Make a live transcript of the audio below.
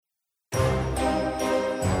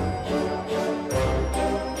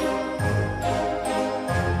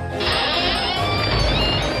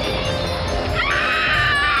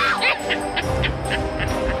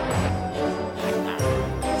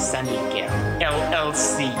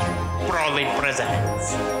LLC proudly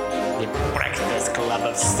presents the Breakfast Club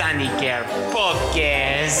of Sandicare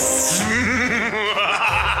Podcast.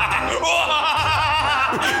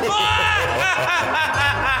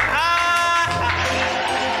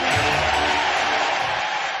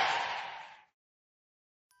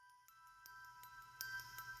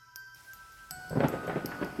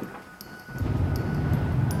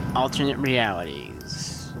 Alternate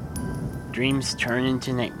realities. Dreams turn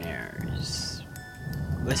into nightmares.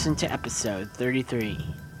 Listen to episode 33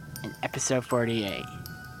 and episode 48.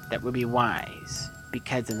 That would be wise,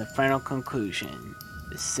 because in the final conclusion,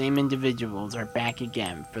 the same individuals are back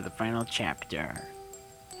again for the final chapter.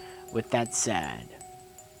 With that said,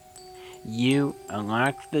 you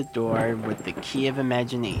unlock the door with the key of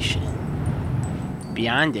imagination.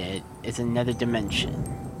 Beyond it is another dimension.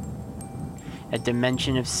 A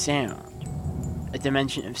dimension of sound, a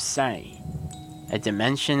dimension of sight, a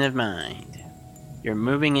dimension of mind. You're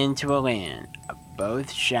moving into a land of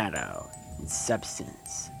both shadow and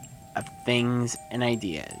substance, of things and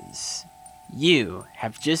ideas. You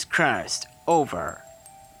have just crossed over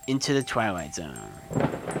into the Twilight Zone.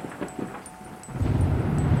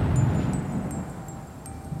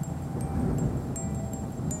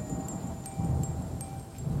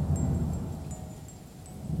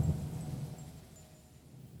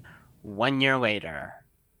 One year later,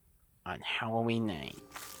 on Halloween night,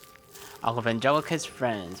 all of Angelica's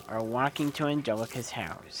friends are walking to Angelica's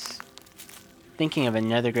house, thinking of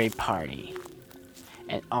another great party,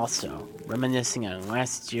 and also reminiscing on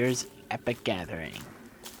last year's epic gathering.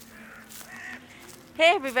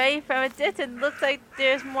 Hey everybody, from a distance, looks like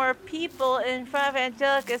there's more people in front of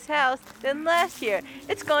Angelica's house than last year.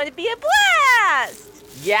 It's going to be a blast!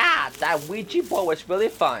 Yeah, that Ouija board was really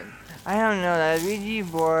fun. I don't know, that Ouija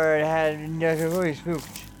board had really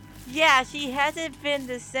spooked. Yeah, she hasn't been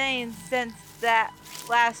the same since that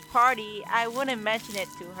last party. I wouldn't mention it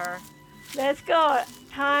to her. Let's go.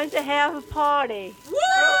 Time to have a party. Woo!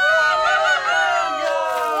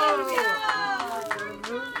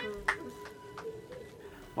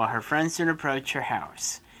 While her friends soon approach her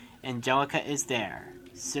house, Angelica is there,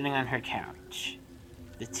 sitting on her couch.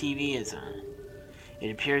 The TV is on. It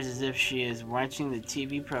appears as if she is watching the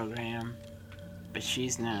TV program, but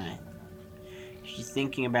she's not. She's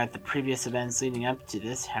thinking about the previous events leading up to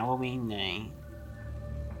this Halloween night.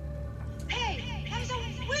 Hey, there's a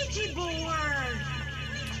Ouija board!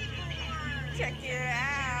 Check it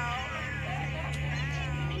out.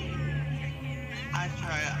 I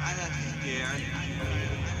got scared.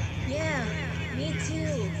 Yeah, me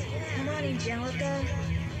too. Come on, Angelica.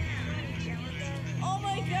 Oh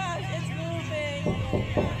my gosh, it's moving.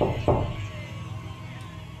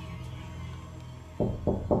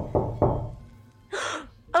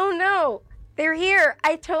 Oh no! They're here!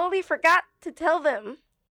 I totally forgot to tell them.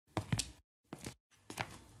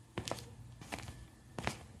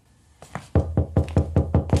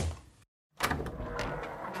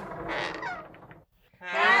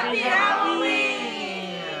 Happy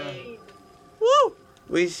Halloween! Woo!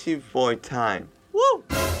 Ouija board time. Woo!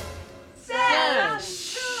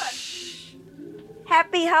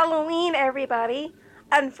 Happy Halloween, everybody!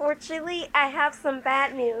 Unfortunately, I have some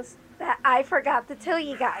bad news that I forgot to tell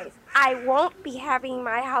you guys. I won't be having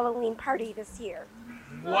my Halloween party this year.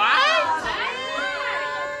 What?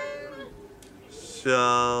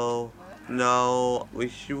 So, no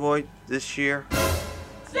Ouija board this year?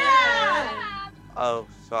 Oh,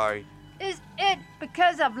 sorry. Is it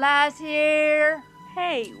because of last year?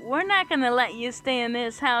 Hey, we're not gonna let you stay in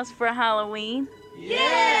this house for Halloween.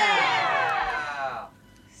 Yeah!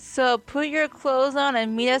 So put your clothes on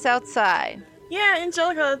and meet us outside. Yeah,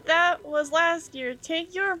 Angelica, that was last year.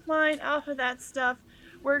 Take your mind off of that stuff.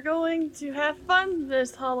 We're going to have fun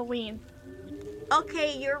this Halloween.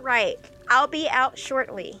 Okay, you're right. I'll be out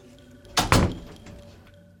shortly.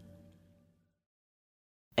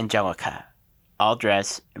 Angelica, all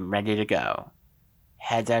dressed and ready to go,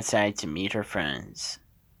 heads outside to meet her friends.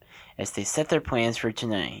 As they set their plans for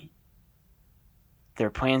tonight, their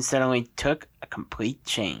plans suddenly took a complete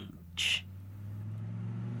change.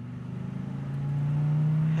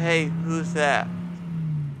 Hey, who's that?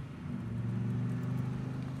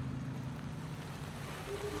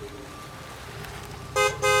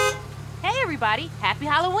 Hey everybody, happy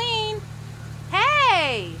Halloween!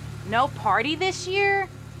 Hey! No party this year?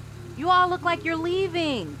 You all look like you're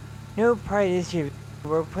leaving. No party this year.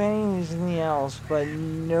 We're planning something else, but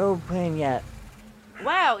no plan yet.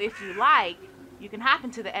 Well, if you like, you can hop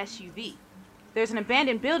into the SUV. There's an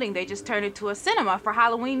abandoned building they just turned into a cinema for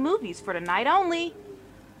Halloween movies for the night only.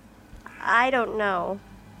 I don't know.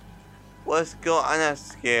 Let's go. I'm not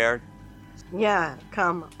scared. Yeah,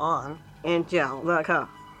 come on, Angelica.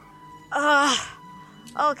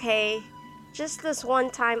 Okay. Just this one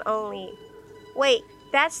time only. Wait,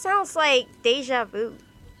 that sounds like deja vu.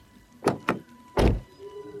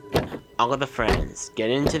 All of the friends get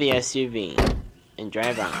into the SUV and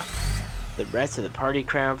drive off. The rest of the party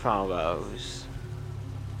crowd follows.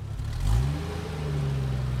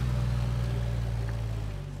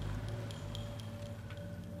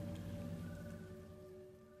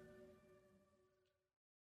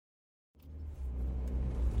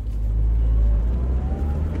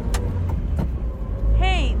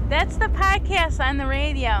 Hey, that's the podcast on the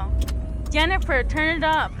radio. Jennifer, turn it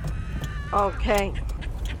up. Okay.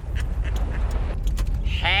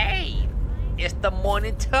 Hey, it's the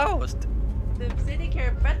morning toast. The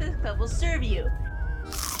Sandicare Breakfast Club will serve you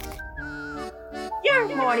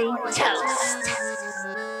your morning toast.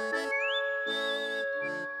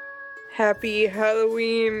 Happy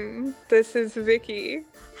Halloween. This is Vicky.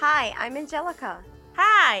 Hi, I'm Angelica.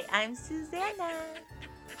 Hi, I'm Susanna.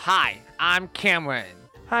 Hi, I'm Cameron.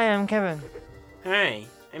 Hi, I'm Kevin. Hi,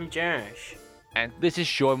 I'm Josh. And this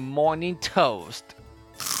is your morning toast.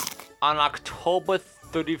 On October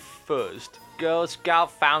 31st, Girl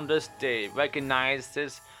Scout Founders Day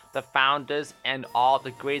recognizes the founders and all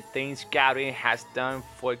the great things Scouting has done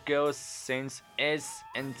for girls since its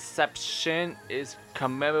inception. It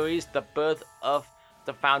commemorates the birth of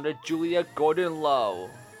the founder Julia Gordon Low.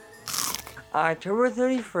 October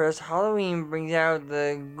 31st, Halloween brings out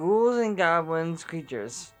the ghouls and goblins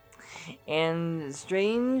creatures and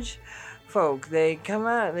strange folk. They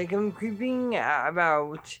come creeping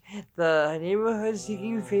about the neighborhood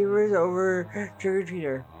seeking favors over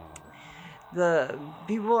trick-or-treater. The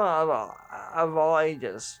people of all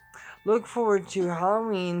ages look forward to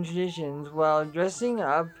Halloween traditions while dressing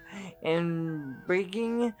up and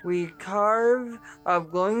baking. We carve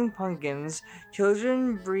up glowing pumpkins.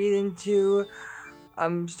 Children breathe into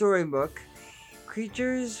storybook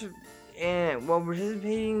creatures and while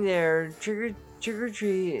participating their trick or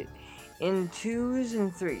treat in 2s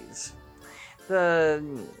and 3s. The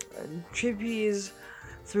trippies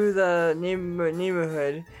through the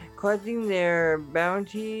neighborhood, collecting their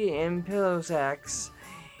bounty and pillow sacks,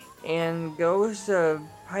 and ghosts of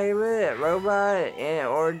Pilot, Robot,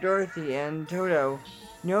 or Dorothy and Toto.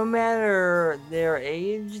 No matter their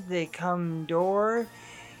age, they come door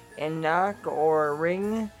and knock or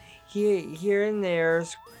ring here and there,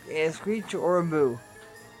 screech or boo.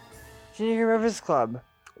 Sandicare Breakfast Club.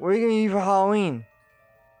 What are you gonna be for Halloween?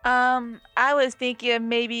 I was thinking of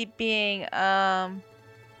maybe being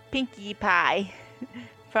Pinkie Pie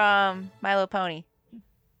from My Little Pony.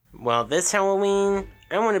 Well, this Halloween,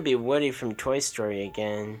 I want to be Woody from Toy Story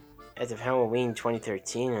again, as of Halloween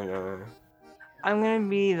 2013 and all. I'm gonna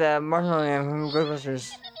be the Marshmallow Man from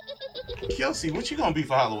Ghostbusters. Kelsey, what you gonna be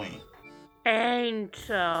for Halloween?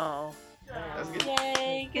 Angel.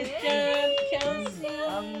 Yay, good job, Kelsey.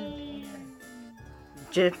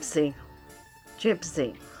 Gypsy.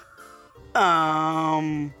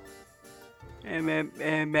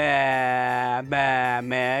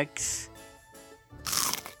 Max.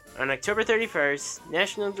 On October 31st,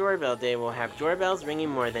 National Doorbell Day will have doorbells ringing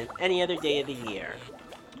more than any other day of the year.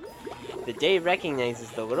 The day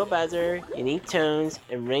recognizes the little buzzer, unique tones,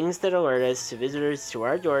 and rings that alert us to visitors to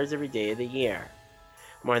our doors every day of the year.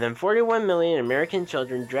 More than 41 million American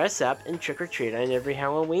children dress up and trick-or-treat on every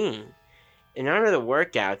Halloween. In honor of the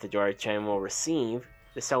workout the door chime will receive,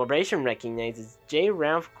 the celebration recognizes J.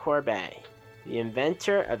 Ralph Corbett, the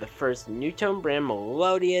inventor of the first Newtone brand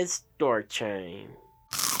melodious door chime.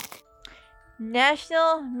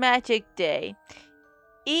 National Magic Day.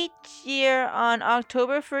 Each year on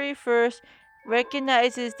October 31st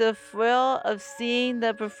recognizes the thrill of seeing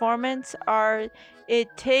the performance art.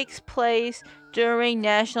 It takes place during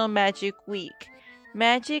National Magic Week.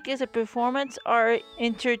 Magic is a performance art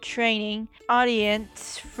entertaining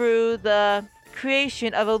audience through the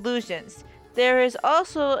creation of illusions. There is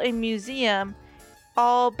also a museum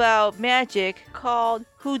all about magic called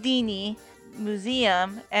Houdini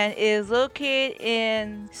Museum and is located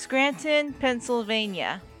in Scranton,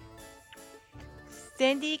 Pennsylvania.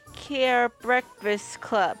 Sandicare Breakfast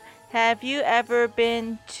Club. Have you ever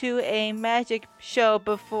been to a magic show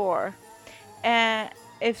before? And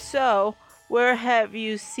if so, where have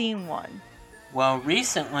you seen one? Well,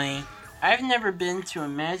 recently, I've never been to a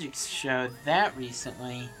magic show that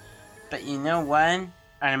recently. But you know what?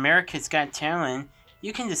 On America's Got Talent,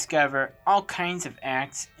 you can discover all kinds of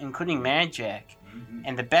acts, including magic.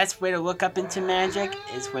 And the best way to look up into magic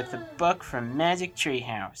is with a book from Magic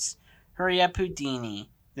Treehouse, Hurry Up Houdini,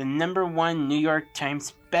 the #1 New York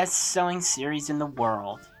Times best-selling series in the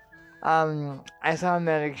world. I saw a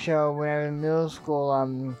magic show when I was in middle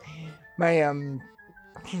school. My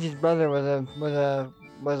teacher's brother was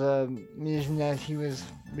a musician that he was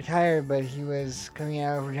retired, but he was coming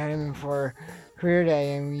out of retirement for career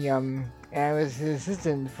day, and I was his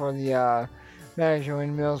assistant for the magic show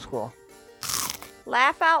in middle school.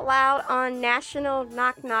 Laugh out loud on National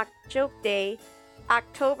Knock Knock Joke Day.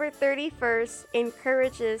 October 31st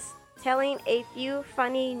encourages telling a few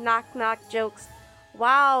funny knock knock jokes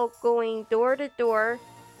while going door to door,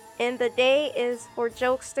 and the day is for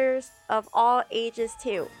jokesters of all ages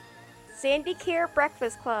too. Sandicare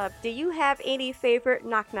Breakfast Club, do you have any favorite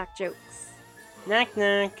knock knock jokes? Knock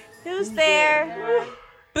knock. Who's there?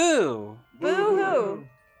 Boo. Boo-hoo.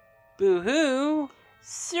 Boo-hoo?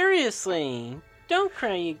 Seriously. Don't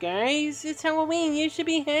cry, you guys. It's Halloween. You should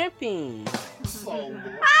be happy.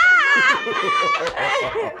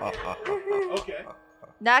 Okay.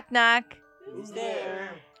 Knock knock. Who's there?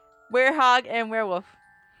 Werehog and werewolf.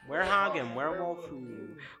 Werehog and werewolf who?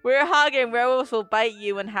 Werehog and werewolves will bite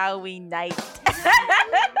you on Halloween night.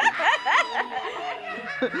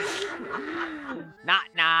 Knock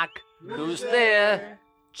knock. Who's there?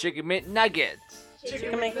 Chicken McNuggets.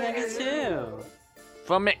 Chicken McNuggets too.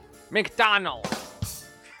 From McDonald's.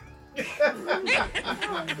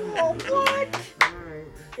 Oh, what?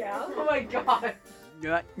 Yeah. Oh my god.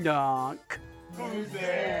 Knock knock. Who's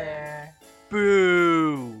there?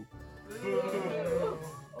 Boo.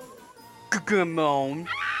 Come on.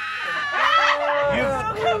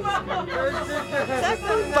 Come on. That's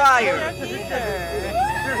the fire.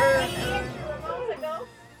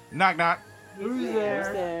 Knock knock. Who's Who's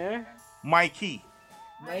there? Mikey.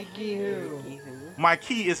 Mikey who? My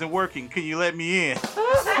key isn't working. Can you let me in? Oh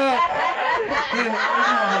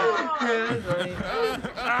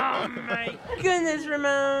my goodness,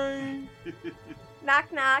 Ramon.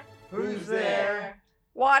 Knock knock. Who's there?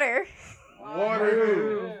 Water. Water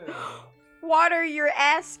who? Water, you're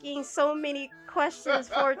asking so many questions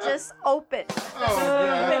for just open.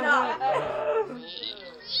 Oh, Open God. up.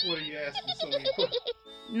 What are you asking so many questions?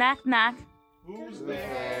 Knock knock. Who's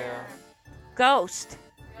there? Ghost.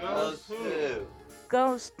 Ghost who?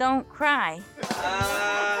 Ghost, don't cry.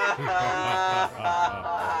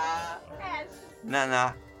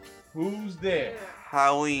 Nah. Who's there?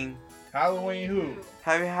 Halloween. Halloween who?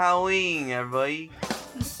 Happy Halloween, everybody.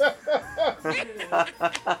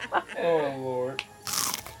 Oh, Lord.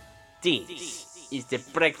 This is the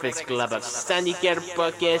Breakfast Club of Sandicare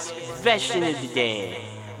Podcast Fashion of the Day.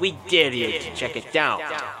 We dare you to check it out.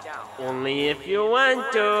 Only if you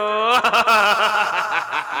want to.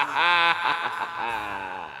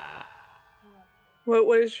 What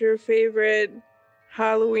was your favorite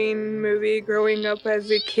Halloween movie growing up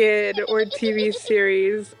as a kid or TV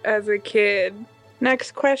series as a kid?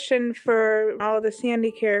 Next question for all the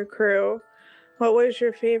Sandicare crew. What was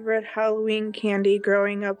your favorite Halloween candy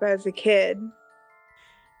growing up as a kid?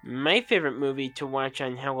 My favorite movie to watch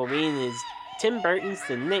on Halloween is Tim Burton's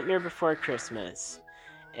The Nightmare Before Christmas.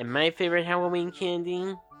 And my favorite Halloween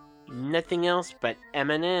candy? Nothing else but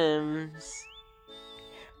M&M's.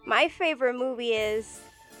 My favorite movie is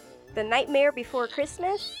The Nightmare Before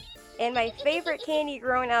Christmas, and my favorite candy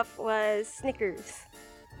growing up was Snickers.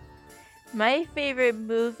 My favorite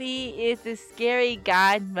movie is The Scary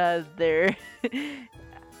Godmother.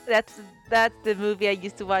 That's the movie I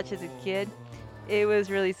used to watch as a kid. It was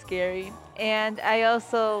really scary. And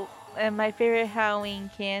my favorite Halloween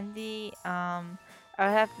candy, I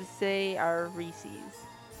have to say, are Reese's.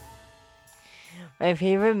 My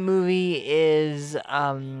favorite movie is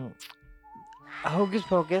Hocus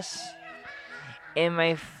Pocus, and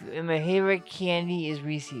my favorite candy is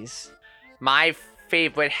Reese's. My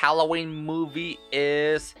favorite Halloween movie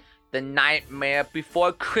is The Nightmare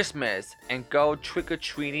Before Christmas, and go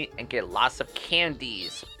trick-or-treating and get lots of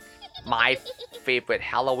candies. My favorite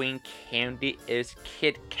Halloween candy is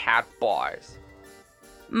Kit Kat bars.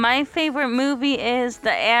 My favorite movie is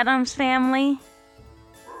The Addams Family.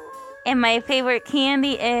 And my favorite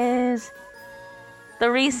candy is the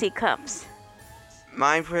Reese Cups.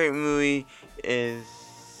 My favorite movie is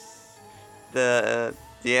the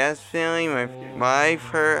Ass Family. My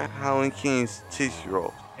favorite Halloween candy is Tootsie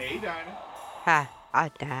Rolls. Hey, Diamond. Hi,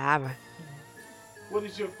 Diamond. What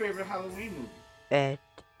is your favorite Halloween movie?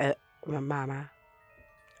 My mama.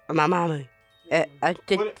 What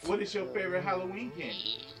What is your favorite Halloween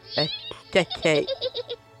candy?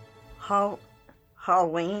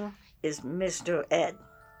 Halloween is Mr. Ed.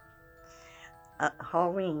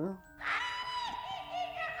 Halloween,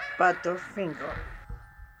 Butterfinger.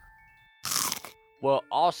 We're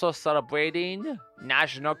also celebrating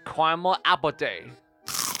National Caramel Apple Day.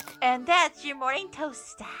 And that's your morning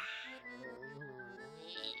toast.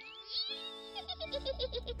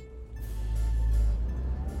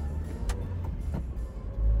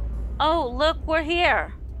 Oh, look, we're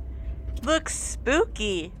here. Looks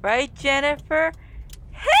spooky, right, Jennifer?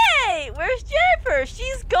 Hey, where's Jennifer?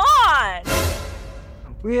 She's gone.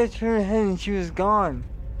 We had turned ahead and she was gone.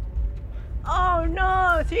 Oh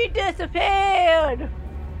no, she disappeared.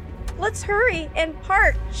 Let's hurry and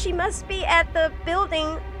park. She must be at the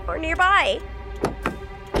building or nearby.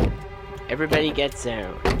 Everybody gets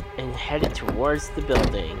out and headed towards the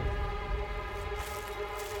building.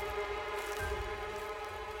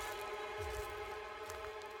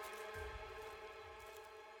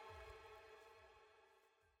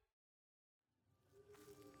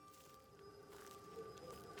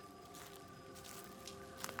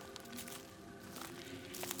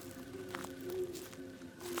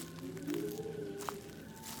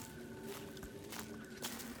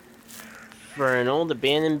 For an old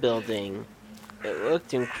abandoned building, it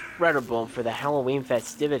looked incredible for the Halloween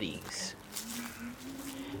festivities.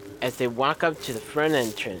 As they walk up to the front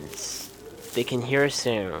entrance, they can hear a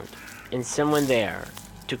sound and someone there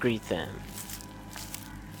to greet them.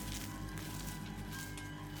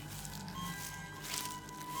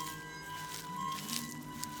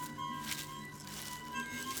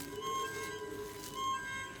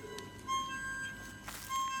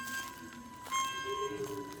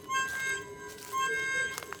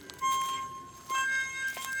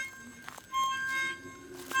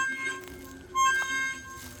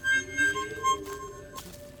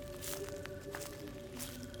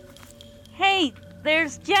 Hey,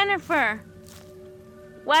 there's Jennifer.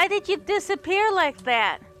 Why did you disappear like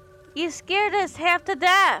that? You scared us half to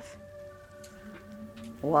death.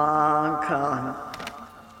 Welcome.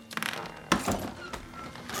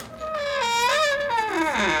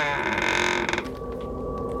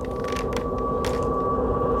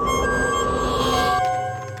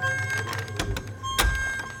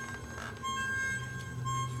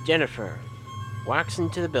 Jennifer walks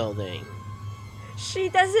into the building. She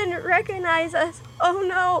doesn't recognize us. Oh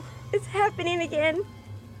no, it's happening again.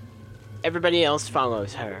 Everybody else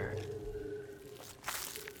follows her.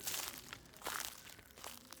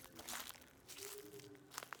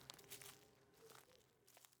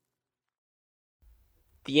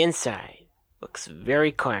 The inside looks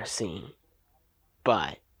very classy,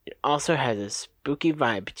 but it also has a spooky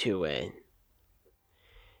vibe to it.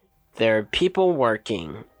 There are people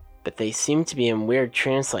working, but they seem to be in weird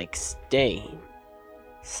trance-like state,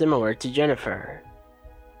 similar to Jennifer.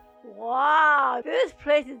 Wow, this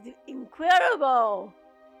place is incredible.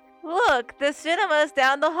 Look, the cinema's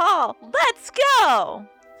down the hall. Let's go.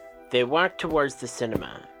 They walk towards the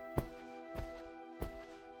cinema.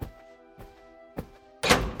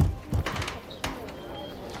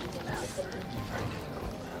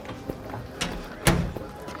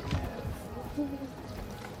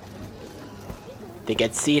 They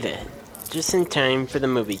get seated, just in time for the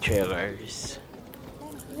movie trailers.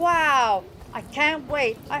 Wow, I can't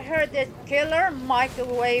wait. I heard this killer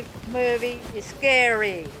microwave movie is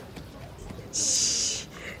scary. Shh,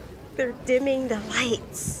 they're dimming the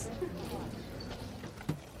lights.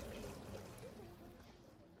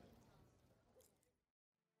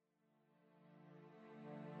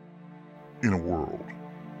 In a world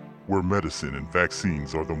where medicine and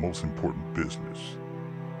vaccines are the most important business,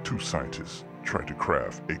 two scientists try to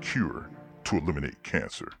craft a cure to eliminate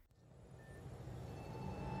cancer.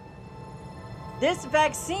 This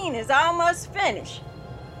vaccine is almost finished.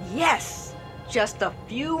 Yes, just a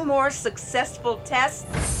few more successful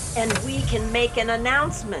tests and we can make an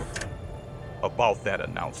announcement. About that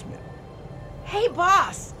announcement. Hey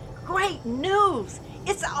boss, great news!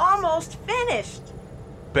 It's almost finished.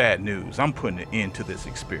 Bad news, I'm putting an end to this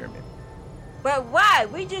experiment. But why?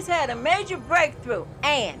 We just had a major breakthrough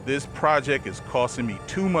and... This project is costing me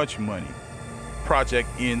too much money. Project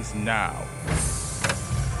ends now.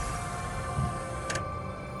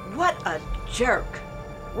 What a jerk.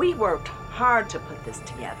 We worked hard to put this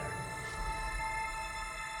together.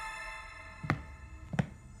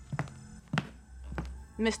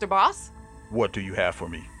 Mr. Boss, What do you have for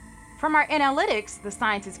me? from our analytics the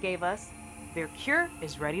scientists gave us, their cure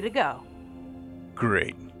is ready to go.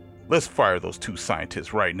 Great. Let's fire those two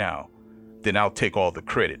scientists right now. Then I'll take all the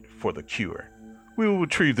credit for the cure. We will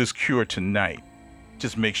retrieve this cure tonight.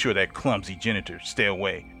 Just make sure that clumsy janitor stay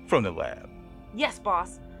away from the lab. Yes,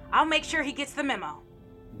 boss. I'll make sure he gets the memo.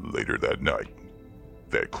 Later that night,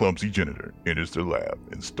 that clumsy janitor enters the lab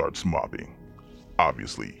and starts mopping.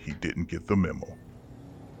 Obviously, he didn't get the memo.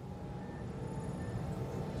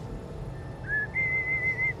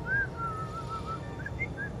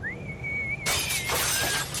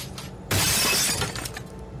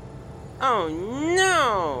 Oh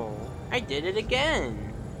no! I did it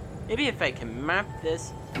again. Maybe if I can map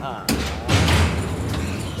this up.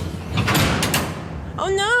 Oh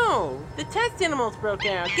no! The test animals broke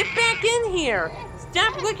out! Get back in here!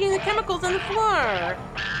 Stop licking the chemicals on the floor!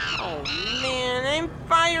 Oh man, I'm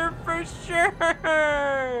fired for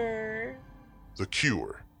sure! The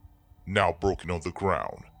cure, now broken on the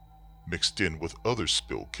ground, mixed in with other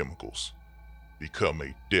spilled chemicals, become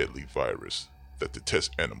a deadly virus that the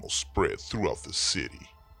test animals spread throughout the city.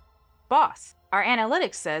 Boss, our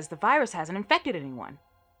analytics says the virus hasn't infected anyone.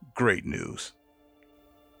 Great news.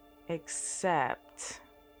 Except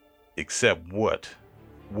Except what?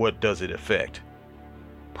 What does it affect?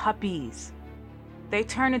 puppies. They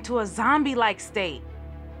turn into a zombie-like state.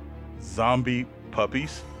 Zombie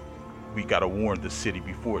puppies? We gotta warn the city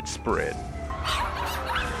before it spread.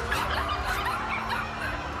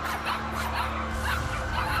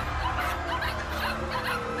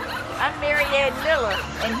 I'm Mary Ann Miller,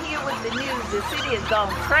 and here with the news, the city has gone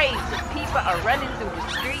crazy. People are running through the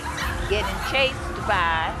streets, getting chased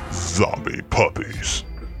by Zombie puppies.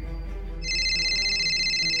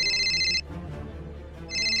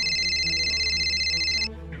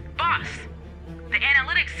 Boss, the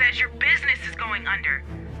analytics says your business is going under.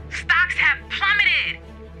 Stocks have plummeted.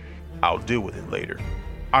 I'll deal with it later.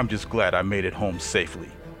 I'm just glad I made it home safely.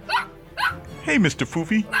 Hey, Mr.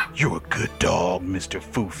 Foofy. You're a good dog, Mr.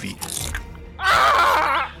 Foofy.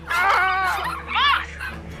 Boss!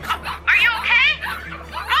 Are you okay?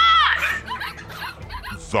 Boss!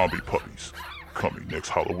 Zombie puppies. Coming next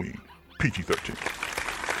Halloween. PG-13.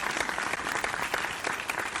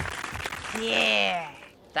 Yeah,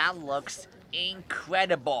 that looks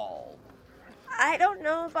incredible. I don't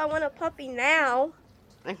know if I want a puppy now.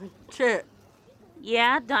 Chip.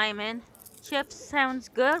 Yeah, Diamond. Chips sounds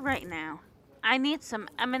good right now. I need some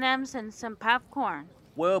M&Ms and some popcorn.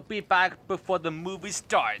 We'll be back before the movie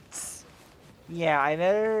starts. Yeah, I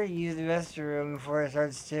better use the restroom before it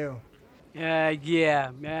starts too. Me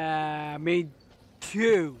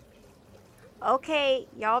too. Okay,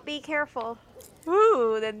 y'all be careful.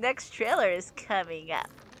 Ooh, the next trailer is coming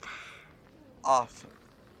up. Awesome.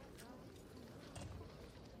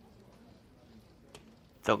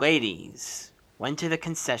 The ladies went to the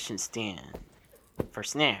concession stand for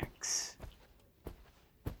snacks.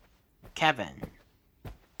 Kevin,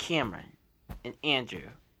 Cameron, and Andrew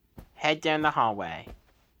head down the hallway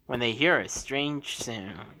when they hear a strange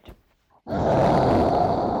sound.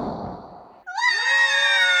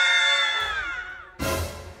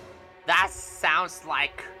 That sounds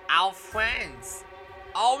like our friends.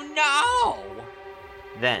 Oh no!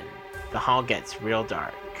 Then the hall gets real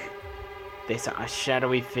dark. They saw a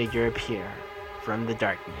shadowy figure appear from the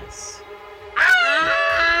darkness.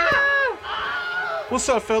 What's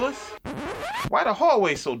up, fellas? Why the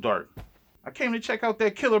hallway so dark? I came to check out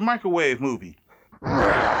that killer microwave movie.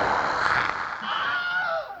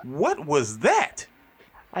 What was that?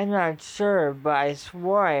 I'm not sure, but I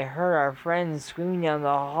swore I heard our friends screaming down the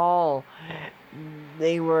hall.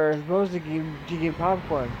 They were supposed to get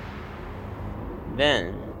popcorn.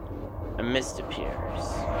 Then a mist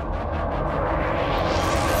appears.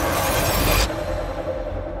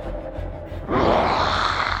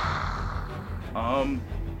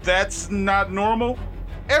 That's not normal.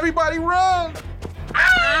 Everybody run!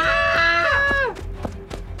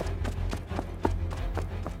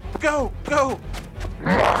 Go, go!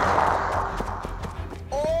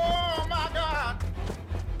 Oh my god!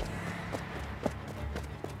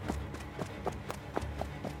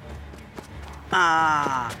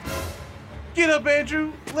 Get up,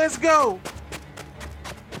 Andrew. Let's go.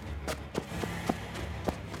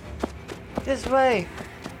 This way.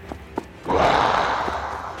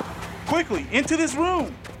 Quickly, into this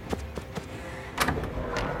room.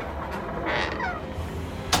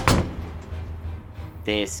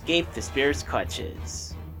 They escape the spirit's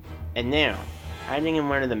clutches, and now hiding in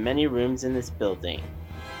one of the many rooms in this building.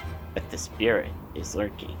 But the spirit is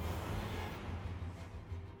lurking.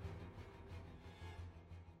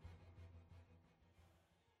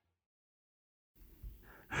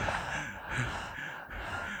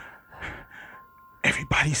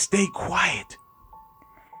 Everybody stay quiet.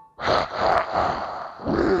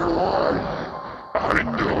 I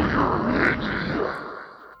know you're in here.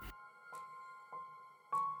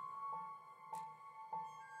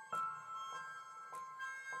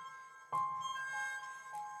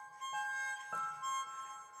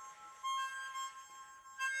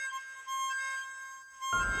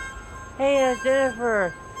 Hey,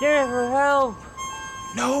 Jennifer! Jennifer, help!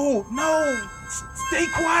 No, no! Stay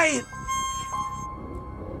quiet!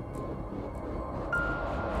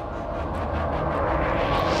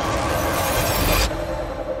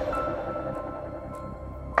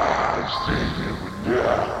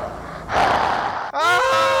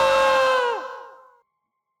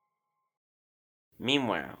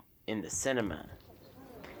 cinema.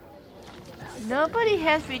 Nobody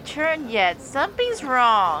has returned yet. Something's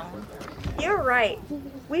wrong. You're right.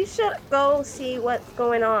 We should go see what's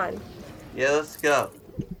going on. Yeah, let's go.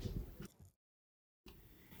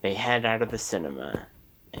 They head out of the cinema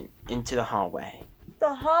and into the hallway.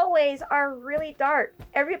 The hallways are really dark.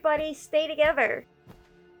 Everybody stay together.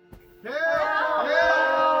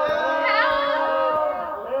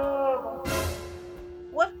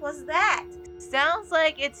 What was that? Sounds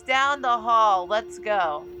like it's down the hall. Let's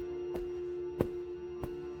go.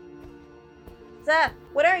 Seth,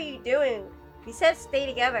 what are you doing? You said stay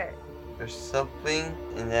together. There's something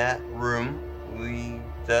in that room we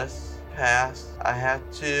just passed. I have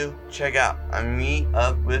to check out. I'll meet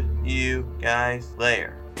up with you guys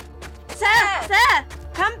later. Seth,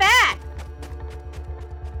 come back!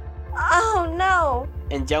 Oh no!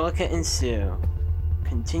 Angelica and Sue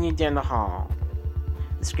continue down the hall.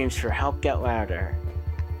 The screams for help get louder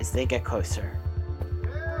as they get closer.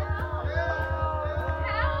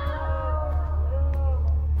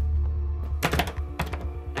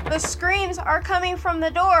 The screams are coming from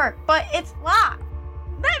the door, but it's locked.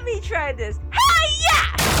 Let me try this.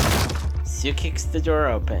 Hi-ya! Sue kicks the door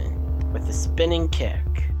open with a spinning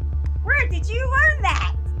kick. Where did you learn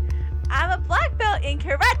that? I'm a black belt in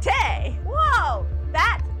karate. Whoa,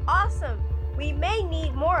 that's awesome. We may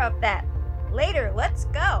need more of that. Later, let's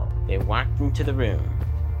go. They walked into the room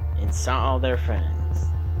and saw all their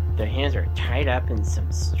friends. Their hands are tied up in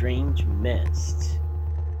some strange mist.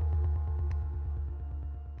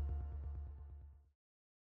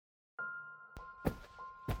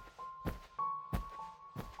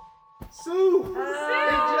 Sue!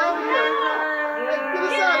 Angelica! Hey, get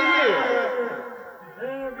us out of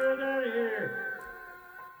here!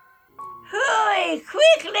 Hurry,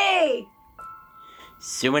 quickly!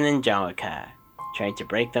 Sue and Angelica tried to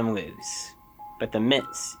break them loose, but the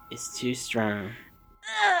mist is too strong.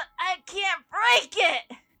 I can't break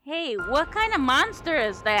it! Hey, what kind of monster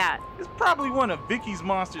is that? It's probably one of Vicky's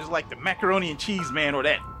monsters like the macaroni and cheese man or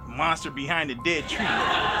that monster behind the dead tree.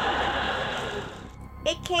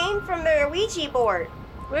 It came from the Ouija board.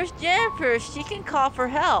 Where's Jennifer? She can call for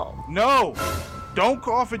help. No! Don't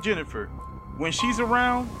call for Jennifer. When she's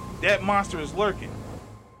around, that monster is lurking.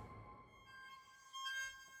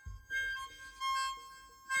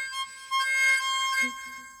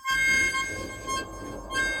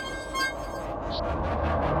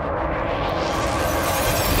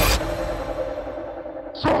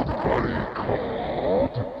 Somebody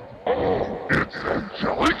called? Oh, it's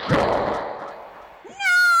Angelica!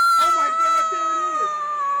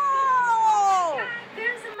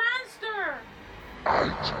 There's a monster! I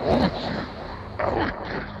told you I would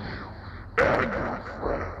get you and your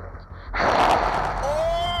friend.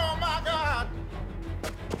 Oh my god!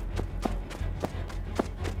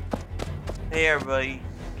 Hey everybody,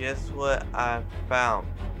 guess what I found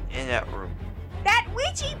in that room? That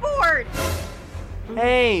Ouija board!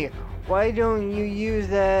 Hey, why don't you use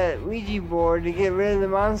that Ouija board to get rid of the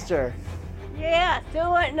monster? Yeah,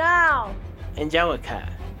 do it now! Angelica,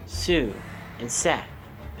 Sue, and Seth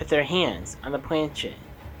put their hands on the planchette.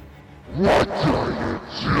 What are you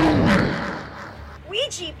doing?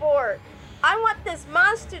 Ouija board! I want this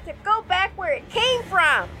monster to go back where it came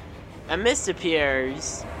from! A mist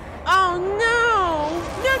appears. Oh no!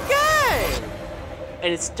 Not good!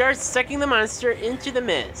 And it starts sucking the monster into the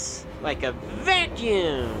mist like a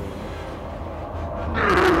vacuum.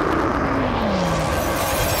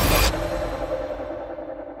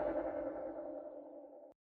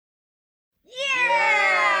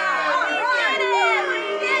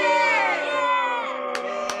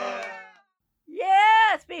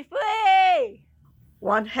 Yes, be free!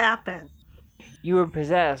 What happened? You were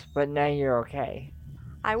possessed, but now you're okay.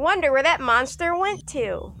 I wonder where that monster went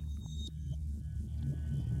to.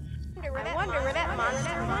 I wonder where that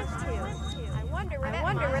monster went to. I wonder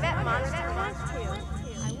where that monster went to.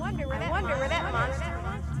 I wonder where that monster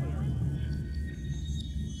went to.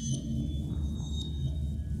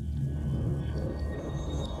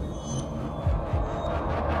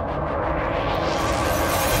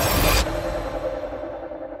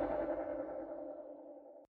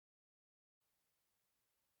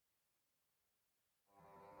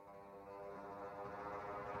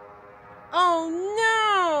 Oh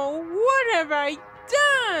no! What have I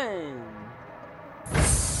done?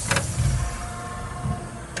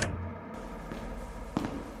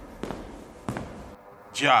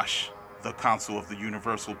 Josh, the Council of the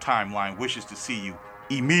Universal Timeline wishes to see you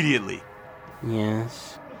immediately.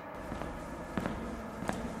 Yes.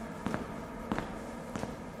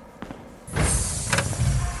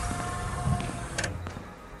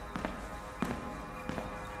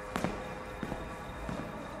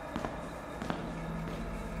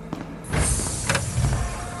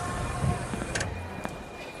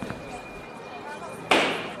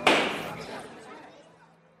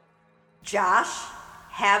 Josh,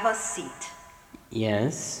 have a seat.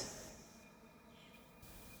 Yes.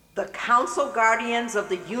 The Council Guardians of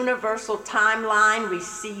the Universal Timeline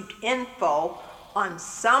received info on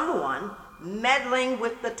someone meddling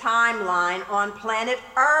with the timeline on planet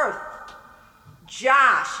Earth.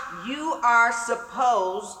 Josh, you are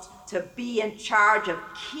supposed to be in charge of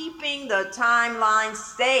keeping the timeline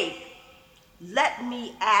safe. Let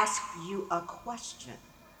me ask you a question.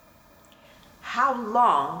 How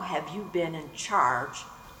long have you been in charge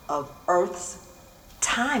of Earth's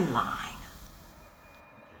timeline?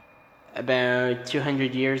 About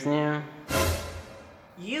 200 years now.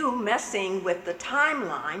 You messing with the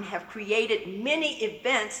timeline have created many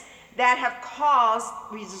events that have caused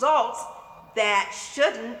results that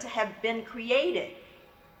shouldn't have been created.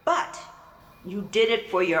 But you did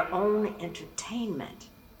it for your own entertainment.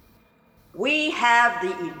 We have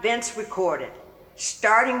the events recorded,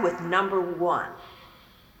 starting with number 1.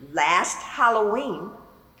 Last Halloween,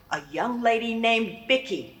 a young lady named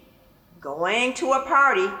Vicky going to a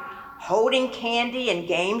party, holding candy and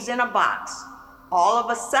games in a box. All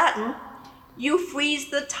of a sudden, you freeze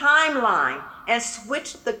the timeline and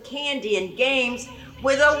switch the candy and games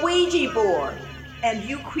with a Ouija board. And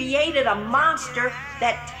you created a monster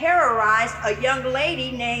that terrorized a young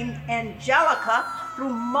lady named Angelica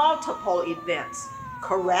through multiple events,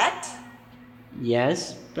 correct?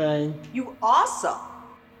 Yes, but... You also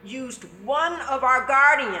used one of our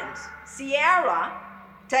guardians, Sierra,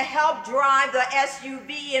 to help drive the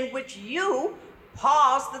SUV in which you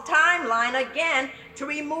paused the timeline again to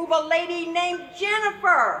remove a lady named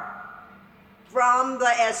Jennifer from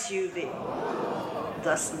the SUV,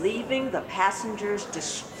 thus leaving the passengers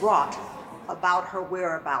distraught about her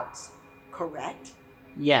whereabouts, correct?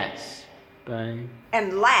 Yes, but...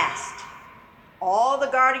 And last, all the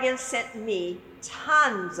guardians sent me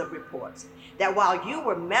tons of reports that while you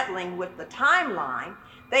were meddling with the timeline,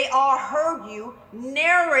 they all heard you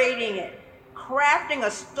narrating it, crafting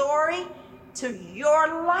a story to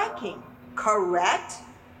your liking, correct?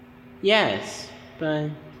 Yes, but...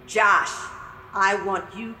 Josh, I want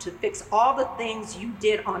you to fix all the things you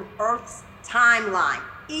did on Earth's timeline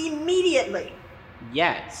immediately.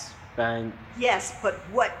 Yes, but... Yes, but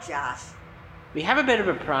what, Josh? We have a bit of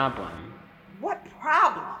a problem. What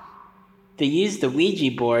problem? They used the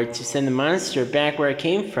Ouija board to send the monster back where it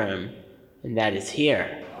came from, and that is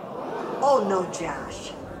here. Oh no,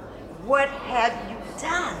 Josh. What have you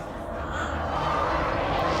done?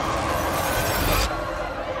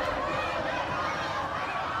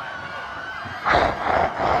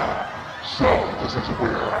 So, this is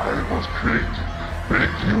where I was created.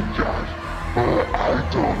 Thank you, Josh, but I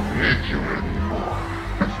don't need you anymore.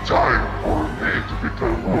 It's time for me to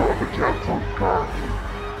become more of a council guardian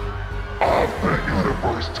of the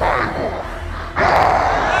universe timeline.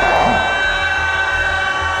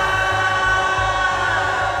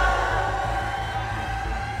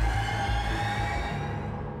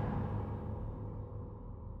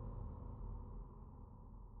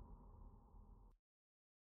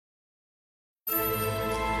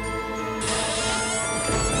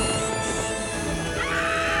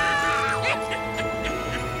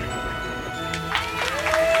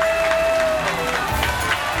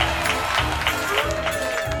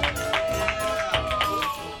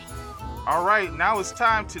 Alright, now it's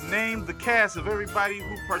time to name the cast of everybody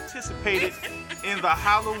who participated in the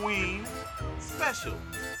Halloween special.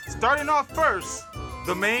 Starting off first,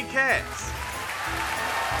 the main cast.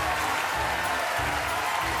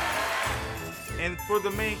 And for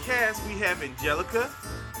the main cast, we have Angelica,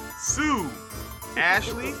 Sue,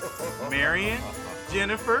 Ashley, Marion,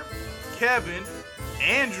 Jennifer, Kevin,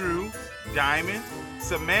 Andrew, Diamond,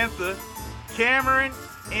 Samantha, Cameron,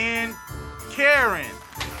 and Karen.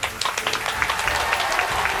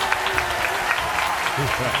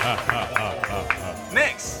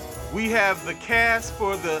 Next, we have the cast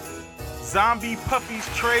for the Zombie Puppies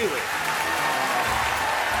trailer.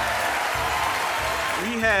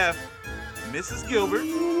 We have Mrs. Gilbert,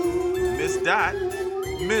 Miss Dot,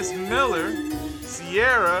 Miss Miller,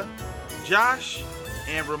 Sierra, Josh,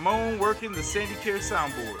 and Ramon working the Sandicare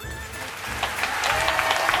soundboard.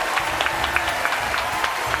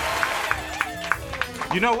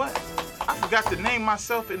 You know what? I forgot to name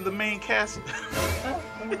myself in the main cast.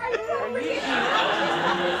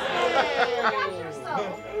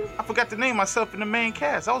 I forgot to name myself in the main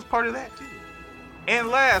cast. I was part of that too. And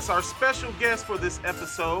last, our special guest for this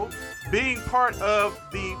episode, being part of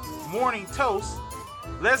the Morning Toast,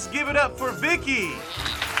 let's give it up for Vicky.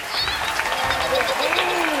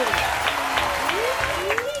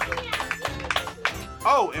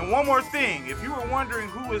 Oh, and one more thing. If you were wondering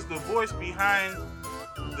who is the voice behind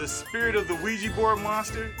the spirit of the Ouija board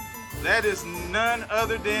monster, that is none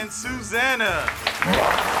other than Susanna.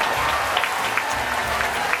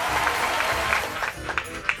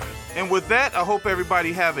 And with that, I hope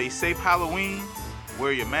everybody have a safe Halloween,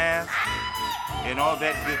 wear your mask, and all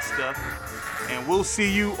that good stuff. And we'll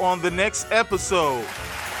see you on the next episode.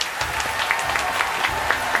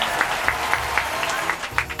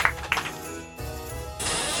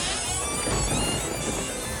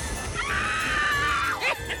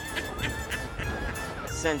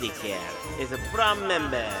 Sandicare is a proud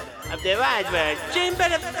member of the Wideward Chamber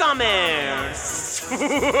of Commerce.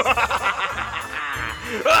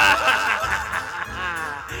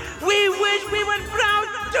 We wish we were proud